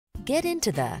Get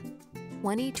into the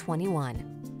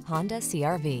 2021 Honda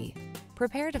CR-V.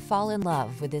 Prepare to fall in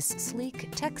love with this sleek,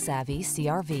 tech-savvy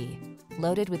CR-V.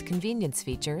 Loaded with convenience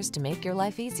features to make your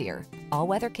life easier,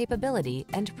 all-weather capability,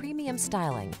 and premium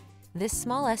styling, this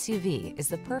small SUV is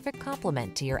the perfect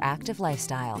complement to your active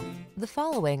lifestyle. The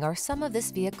following are some of this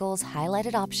vehicle's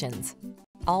highlighted options: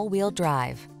 all-wheel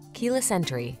drive, keyless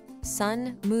entry,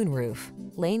 sun, moonroof,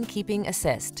 lane keeping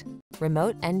assist,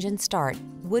 remote engine start,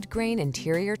 wood grain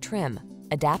interior trim,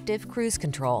 adaptive cruise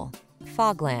control,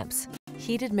 fog lamps,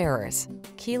 heated mirrors,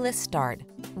 keyless start.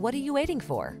 What are you waiting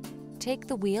for? Take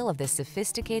the wheel of this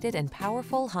sophisticated and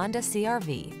powerful Honda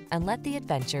CR-V and let the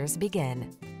adventures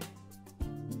begin.